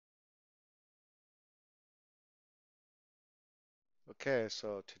Okay,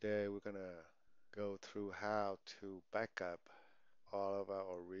 so today we're gonna go through how to back up all of our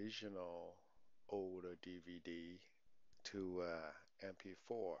original older DVD to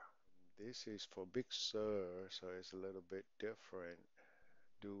MP4. This is for Big Sur, so it's a little bit different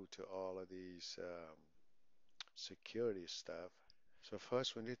due to all of these security stuff. So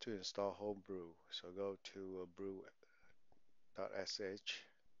first we need to install Homebrew. So go to brew.sh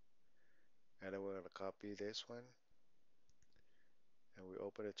and then we're gonna copy this one and we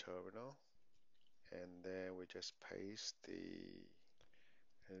open a terminal and then we just paste the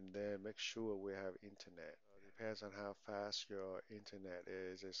and then make sure we have internet. Depends on how fast your internet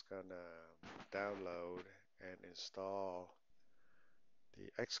is, it's gonna download and install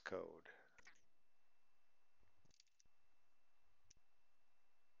the Xcode.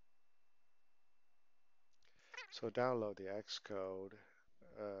 So download the Xcode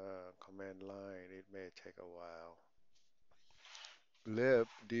command line, it may take a while. lib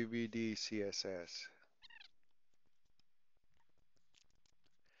dvd css.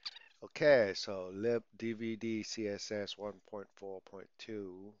 Okay, so lib dvd css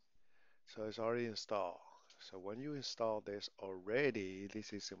 1.4.2. So it's already installed. So when you install this already,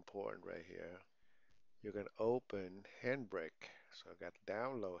 this is important right here. You can open Handbrake. So I got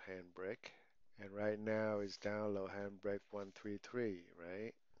download Handbrake, and right now it's download Handbrake 133,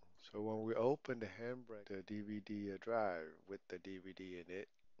 right? So when we open the Handbrake, the DVD drive with the DVD in it,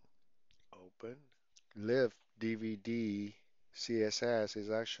 open. Lift DVD CSS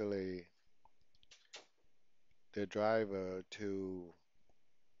is actually the driver to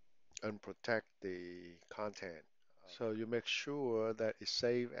unprotect the content. So you make sure that it's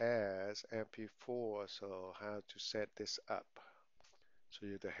saved as MP4. So how to set this up? So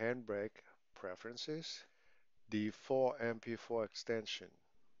you the Handbrake preferences, default MP4 extension.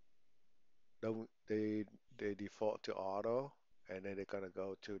 Don't they default to auto, and then they're gonna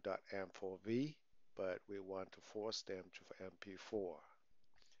go to .m4v, but we want to force them to MP4.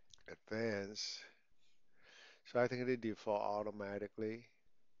 Advanced. So I think they default automatically.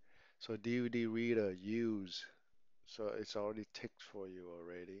 So DVD reader use. So it's already ticked for you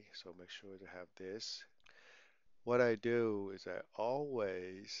already. So make sure to have this. What I do is I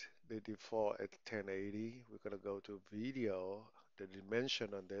always, they default at 1080. We're gonna go to video. The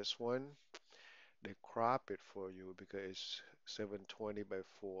dimension on this one, they crop it for you because it's 720 by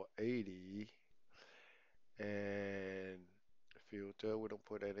 480. And filter, we don't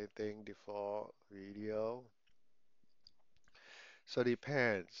put anything, default video. So it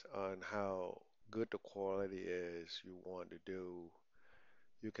depends on how good the quality is you want to do.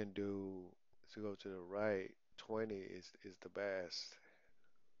 You can do, to go to the right, 20 is the best.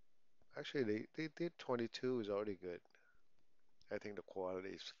 Actually, they did 22 is already good. I think the quality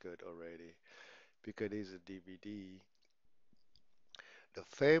is good already because it is a DVD. The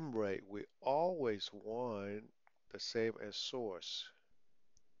frame rate, we always want the same as source,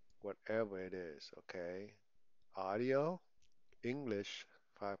 whatever it is, okay? Audio, English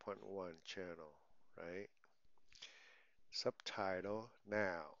 5.1 channel, right? Subtitle,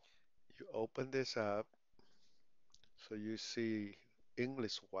 now. You open this up, so you see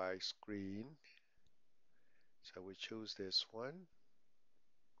English widescreen. So we choose this one,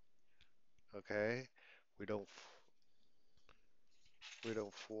 okay? We don't we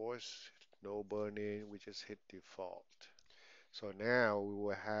don't force, no burn-in, we just hit default. So now we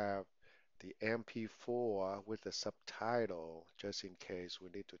will have the MP4 with the subtitle, just in case we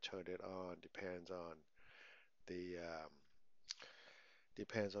need to turn it on. The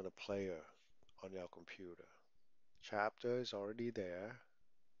depends on the player on your computer. Chapter is already there,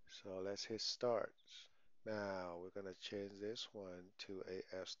 so let's hit start. Now we're gonna change this one to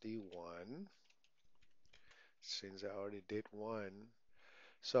ASD1 since I already did one.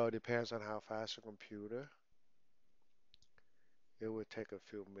 So it depends on how fast your computer. It will take a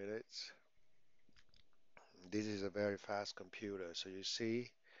few minutes. This is a very fast computer, so you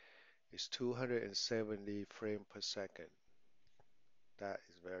see it's 270 frame per second. That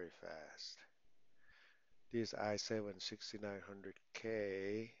is very fast. This i7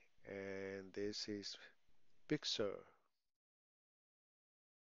 6900K and this is Big Sur.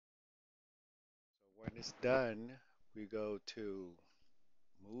 So when it's done, we go to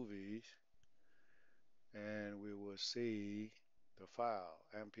movies and we will see the file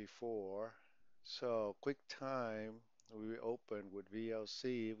MP4. So QuickTime we open with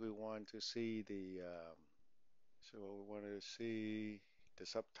VLC. We want to see so we want to see the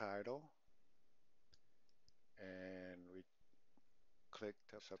subtitle and we click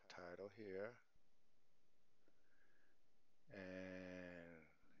the subtitle here and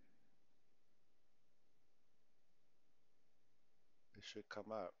should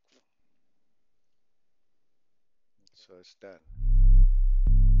come out. Okay. So it's done.